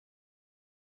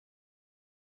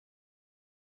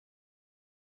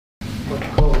I'd like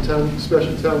to call the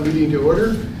special town meeting to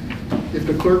order. If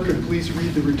the clerk could please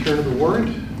read the return of the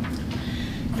warrant.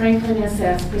 Franklin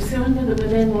SS. Pursuant to the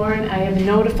within warrant, I have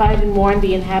notified and warned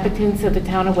the inhabitants of the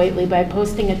town of Whately by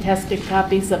posting attested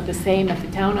copies of the same at the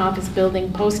town office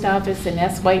building, post office, and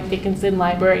S. White Dickinson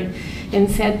Library in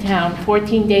said town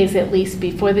 14 days at least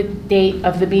before the date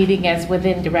of the meeting as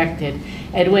within directed.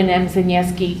 Edwin M.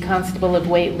 Zanieski, Constable of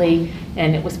Whately,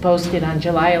 and it was posted on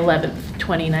July 11th,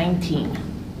 2019.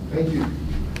 Thank you.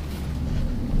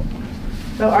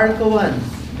 So Article 1.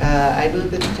 I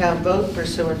move that the town vote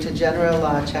pursuant to General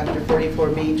Law, Chapter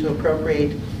 44B, to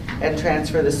appropriate and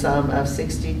transfer the sum of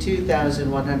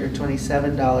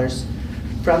 $62,127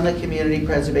 from the Community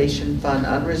Preservation Fund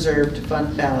unreserved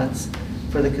fund balance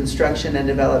for the construction and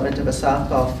development of a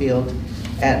softball field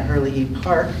at Herlihy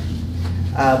Park.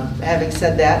 Having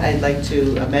said that, I'd like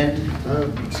to amend.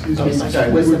 Excuse me,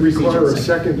 we would require a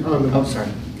second on the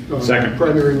Second.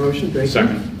 Primary motion. Thank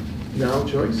Second. you. Now,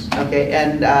 Joyce. Okay,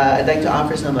 and I'd like to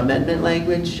offer some amendment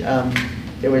language.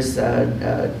 There was,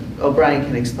 O'Brien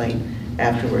can explain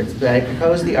afterwards, but I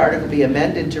propose the article be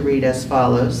amended to read as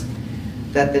follows: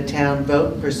 that the town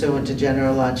vote pursuant to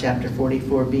General Law, Chapter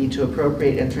 44B, to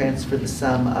appropriate and transfer the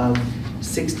sum of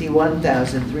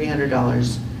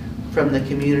 $61,300 from the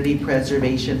Community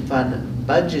Preservation Fund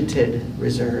budgeted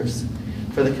reserves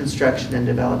for the construction and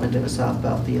development of a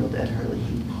softball field at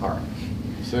Herlihy Park.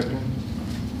 Second.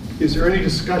 Is there any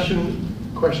discussion,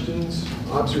 questions,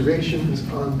 observations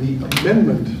on the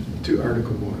amendment to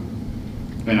Article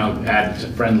 1? And I'll add a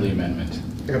friendly amendment.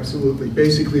 Absolutely.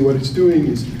 Basically, what it's doing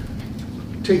is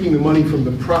taking the money from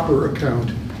the proper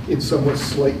account in somewhat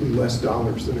slightly less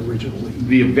dollars than originally.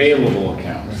 The available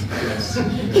account. Yes.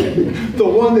 The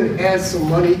one that has some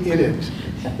money in it.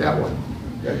 That one.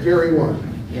 That very one.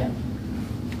 Yeah.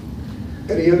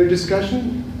 Any other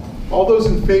discussion? All those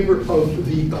in favor of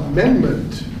the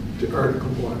amendment to Article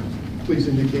 1, please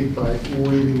indicate by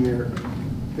waving their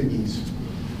thingies.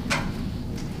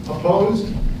 Opposed?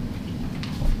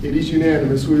 It is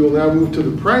unanimous. We will now move to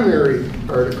the primary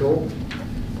article.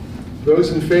 Those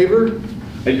in favor?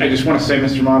 I just want to say,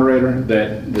 Mr. Moderator,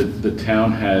 that the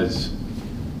town has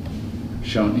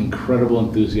shown incredible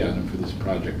enthusiasm for this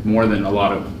project, more than a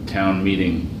lot of town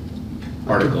meeting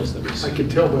articles that we see. I can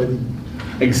tell by the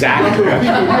Exactly. I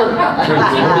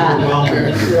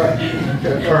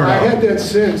had that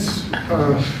sense the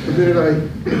minute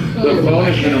The phone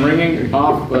has been ringing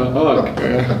off the hook.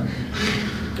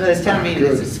 No, this town meeting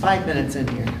is 5 minutes in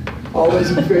here. All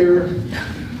those in favor?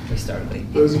 We started late.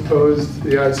 Those opposed?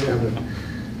 The ayes have it.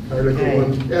 Article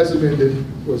 1, as amended,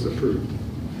 was approved.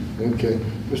 Okay.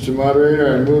 Mr. Moderator,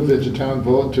 I move that the town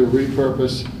vote to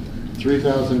repurpose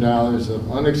 $3,000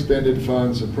 of unexpended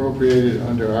funds appropriated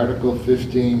under Article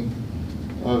 15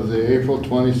 of the April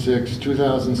 26,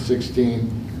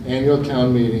 2016 annual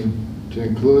town meeting to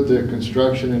include the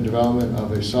construction and development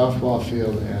of a softball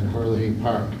field at Herlihy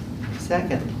Park.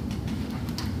 Second.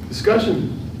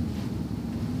 Discussion.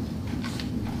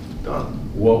 Done.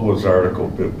 What was Article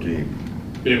 15?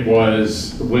 It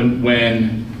was when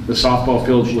the softball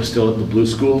field was still at the Blue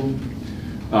School.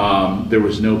 There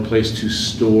was no place to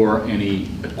store any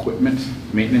equipment,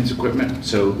 maintenance equipment,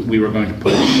 so we were going to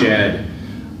put a shed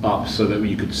up so that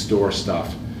you could store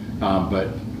stuff, but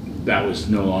that was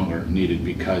no longer needed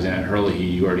because at Herlihy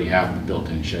you already have the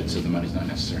built-in shed, so the money's not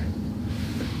necessary.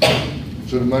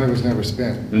 So the money was never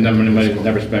spent? The money was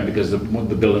never spent because the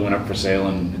building went up for sale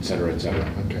and et cetera, et cetera.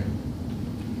 Okay.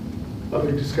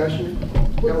 Other discussion?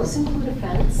 Will this include a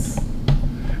fence?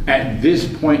 At this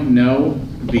point, no,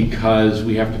 because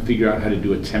we have to figure out how to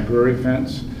do a temporary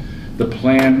fence. The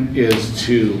plan is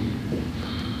to,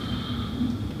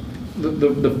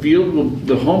 the field,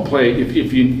 the home plate,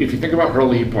 if you think about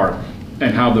Herlihy Park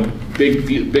and how the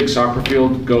big soccer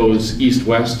field goes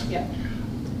east-west, Yeah.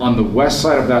 on the west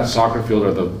side of that soccer field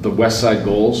are the west side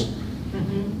goals,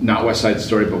 not West Side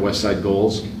Story, but west side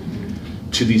goals.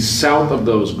 To the south of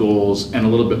those goals and a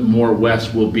little bit more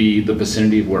west will be the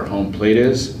vicinity of where home plate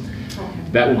is.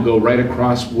 That will go right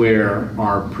across where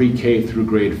our pre-K through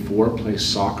grade 4 plays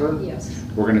soccer. Yes.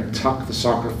 We're going to tuck the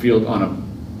soccer field on a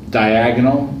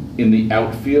diagonal in the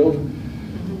outfield.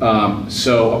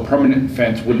 So a permanent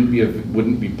fence wouldn't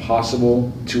be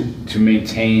possible to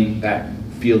maintain that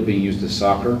field being used as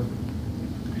soccer.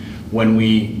 When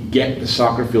we get the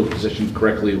soccer field positioned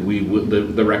correctly,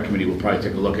 the rec committee will probably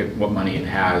take a look at what money it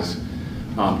has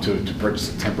to purchase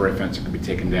a temporary fence that could be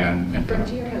taken down. And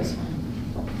Frontier has one.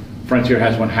 Frontier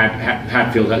has one.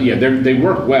 Hatfield, yeah, they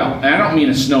work well. And I don't mean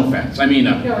a snow fence. I mean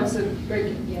a. No, it's a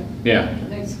break. Yeah. Yeah.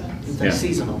 Nice fence. It's Yeah.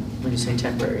 seasonal. When you say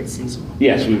temporary, it's seasonal.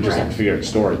 Yes, we would just have to figure out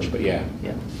storage, but yeah.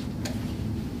 Yeah.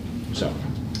 So,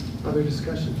 Other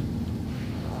discussion?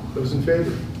 Those in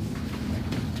favor?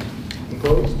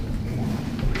 Opposed?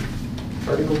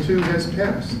 Article 2 has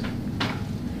passed.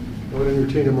 I would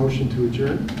entertain a motion to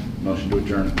adjourn. motion to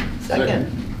adjourn.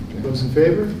 Second. Those in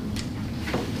favor?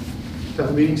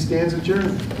 Town meeting stands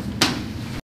adjourned.